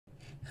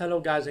Hello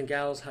guys and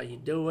gals, how you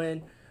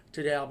doing?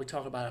 Today I'll be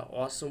talking about an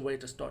awesome way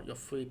to start your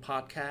free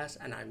podcast,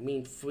 and I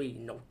mean free,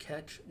 no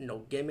catch, no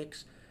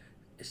gimmicks.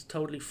 It's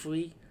totally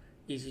free,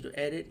 easy to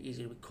edit,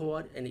 easy to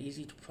record, and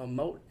easy to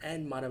promote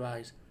and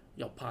monetize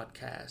your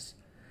podcast.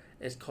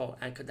 It's called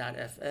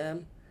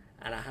Anchor.fm,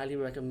 and I highly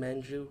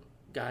recommend you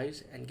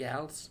guys and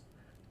gals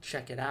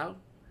check it out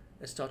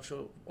and start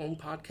your own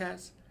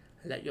podcast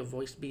and let your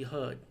voice be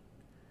heard.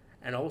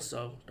 And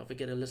also, don't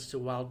forget to listen to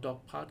Wild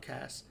Dog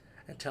Podcast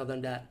and tell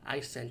them that I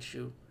sent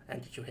you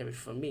and that you hear it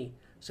from me.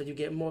 So you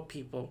get more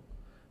people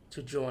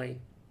to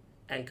join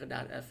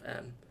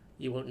Anchor.fm.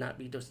 You will not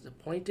be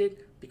disappointed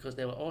because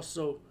they will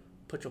also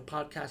put your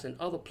podcast in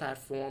other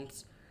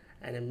platforms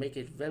and then make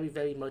it very,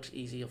 very much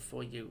easier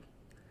for you.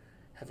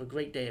 Have a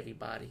great day,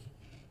 everybody.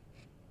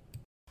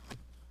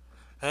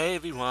 Hey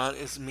everyone,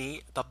 it's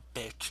me, the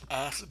bitch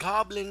ass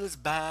Goblin is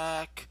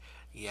back.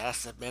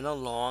 Yes, it's been a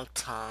long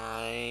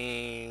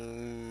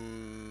time.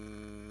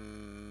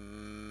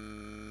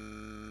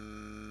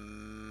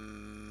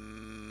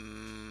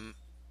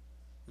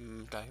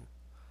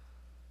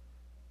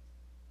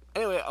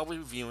 Anyway, I'll be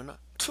reviewing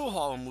two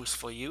horror movies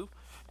for you,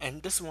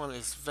 and this one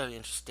is very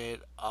interesting.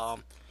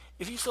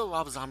 If you saw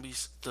Rob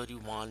Zombie's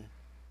 31,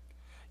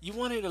 you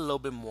wanted a little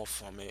bit more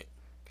from it.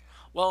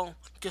 Well,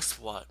 guess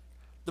what?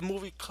 The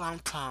movie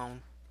ClownTown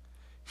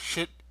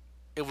should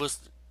it was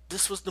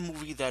this was the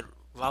movie that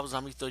Rob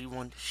Zombie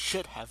 31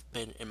 should have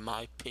been, in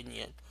my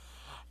opinion.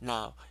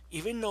 Now,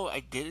 even though I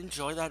did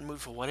enjoy that movie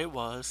for what it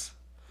was,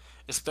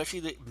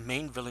 especially the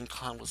main villain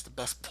clown was the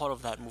best part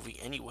of that movie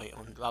anyway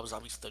on Rob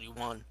Zombie's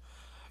 31.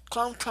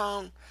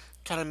 Clowntown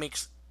kind of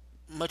makes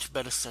much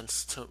better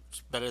sense to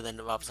better than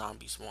the Rob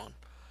Zombies one,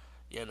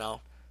 you know.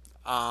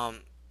 Um,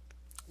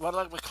 what I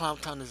like with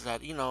Clowntown is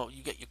that you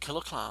get your killer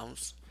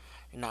clowns.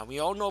 And now we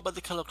all know about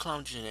the killer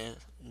clown genre,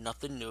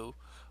 nothing new.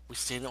 We've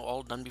seen it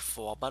all done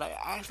before, but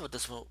I thought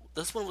this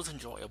one was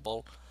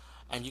enjoyable,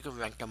 and you can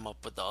rank them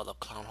up with the other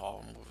clown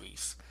horror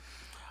movies.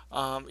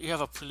 You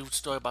have a prelude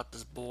story about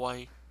this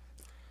boy,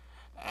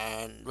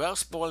 and without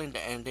spoiling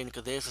the ending,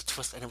 because there's a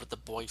twist ending with the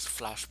boy's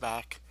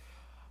flashback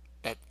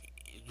that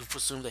you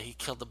presume that he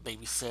killed the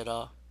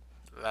babysitter,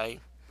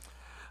 right?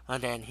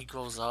 And then he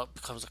grows up,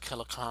 becomes a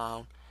killer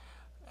clown,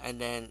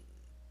 and then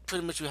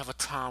pretty much you have a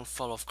town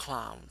full of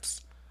clowns,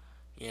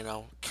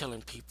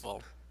 killing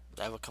people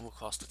that ever come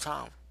across the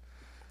town.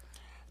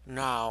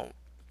 Now,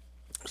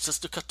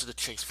 just to cut to the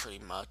chase, pretty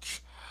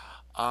much.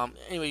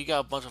 Anyway, you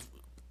got a bunch of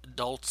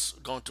adults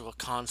going to a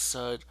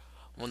concert.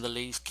 When the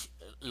lady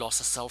lost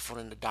her cell phone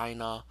in the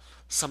diner,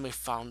 somebody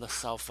found the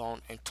cell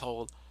phone and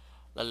told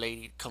the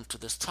lady to come to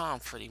this town,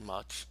 pretty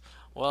much.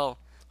 Well,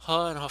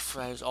 her and her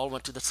friends all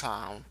went to the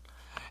town,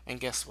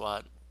 and guess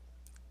what?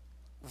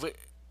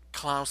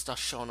 Clowns start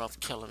showing up,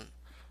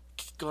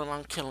 going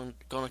around killing,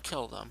 gonna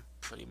kill them,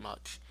 pretty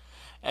much.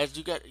 As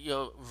you get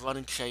your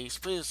running chase,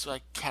 but it's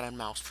like cat and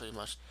mouse, pretty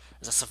much.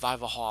 It's a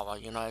survival horror,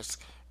 as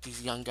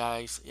these young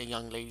guys and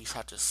young ladies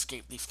have to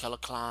escape these killer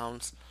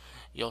clowns.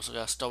 You also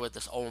got a story with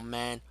this old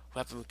man who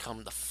happened to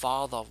become the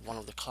father of one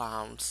of the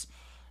clowns,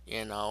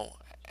 and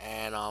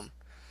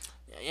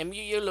and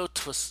your little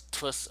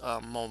twist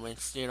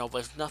moments, but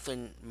it's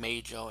nothing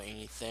major or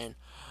anything.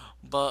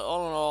 But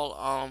all in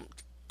all,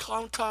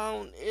 Clown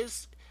Town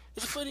is a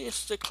pretty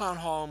interesting clown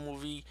horror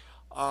movie.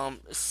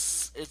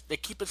 They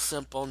keep it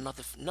simple,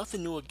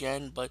 nothing new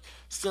again, but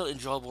still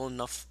enjoyable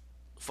enough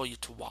for you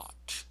to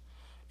watch,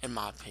 in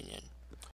my opinion.